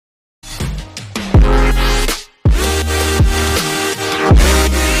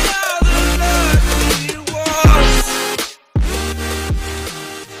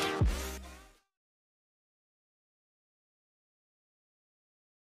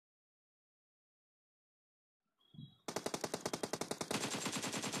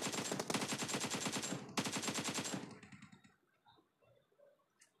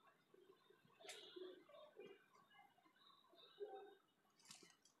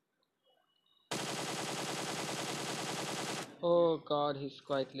Oh god, he's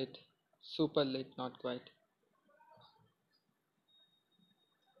quite lit. Super lit, not quite.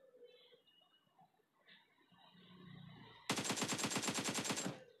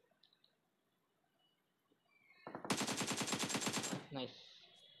 Nice.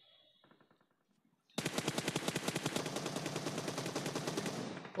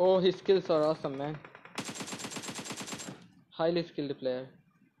 Oh, his skills are awesome, man. Highly skilled player.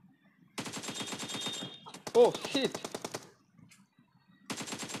 Oh, shit.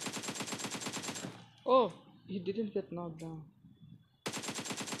 Oh, he didn't get knocked down.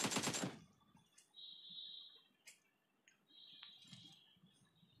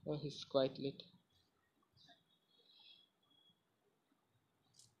 Oh, he's quite lit.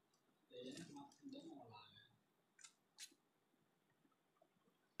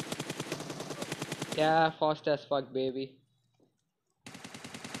 Yeah, fast as fuck, baby.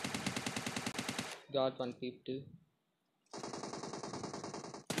 Got one peep too.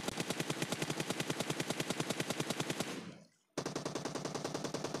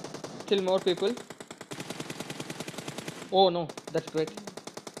 Still more people. Oh no, that's great.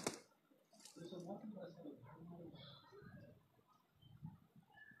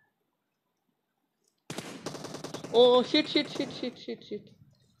 Oh shit, shit, shit, shit, shit, shit.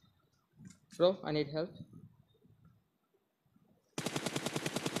 Bro, I need help.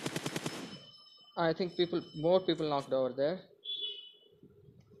 I think more people knocked over there.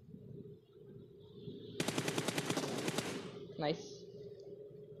 Nice.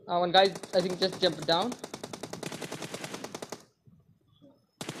 One guy, I think, just jumped down.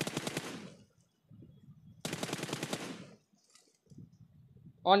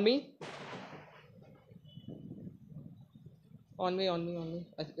 On me. On me, on me, on me.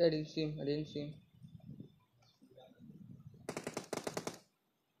 I didn't see him. I didn't see him.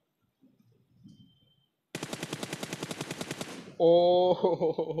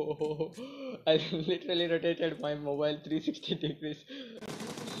 Oh, I literally rotated my mobile 360 degrees.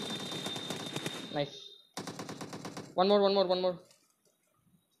 Nice. One more, one more, one more.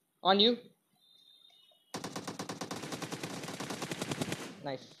 On you.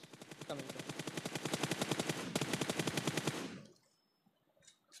 Nice. Coming.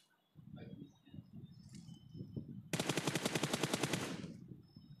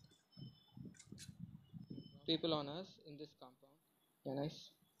 People on us in this compound. Yeah,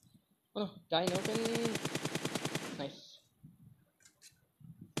 nice. Oh no, dying open. Nice.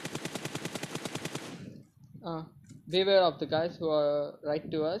 Uh, Beware of the guys who are right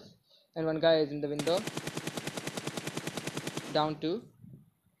to us. And one guy is in the window. Down two.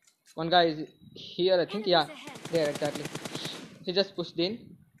 One guy is here, I think. Yeah, there exactly. He just pushed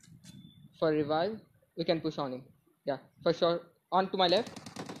in for revive. We can push on him. Yeah, for sure. On to my left.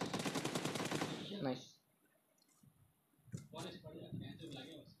 Nice.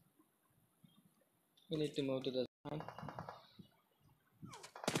 We need to move to the line.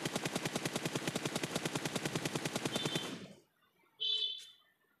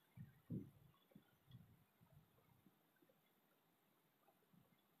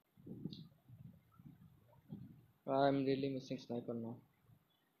 I'm really missing sniper now.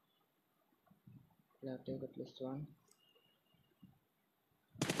 Yeah, take at least one.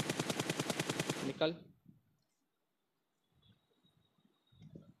 Nickel.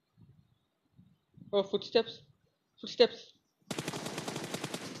 Oh, footsteps. Footsteps.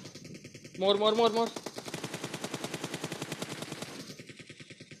 More, more, more, more.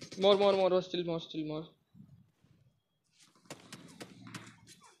 More, more, more. Oh, still more, still more.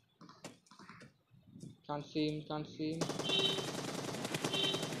 Can't see him, can't see him.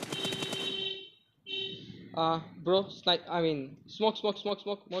 Bro, snipe. I mean, smoke, smoke, smoke,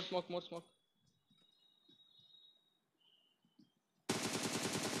 smoke. More smoke, more smoke.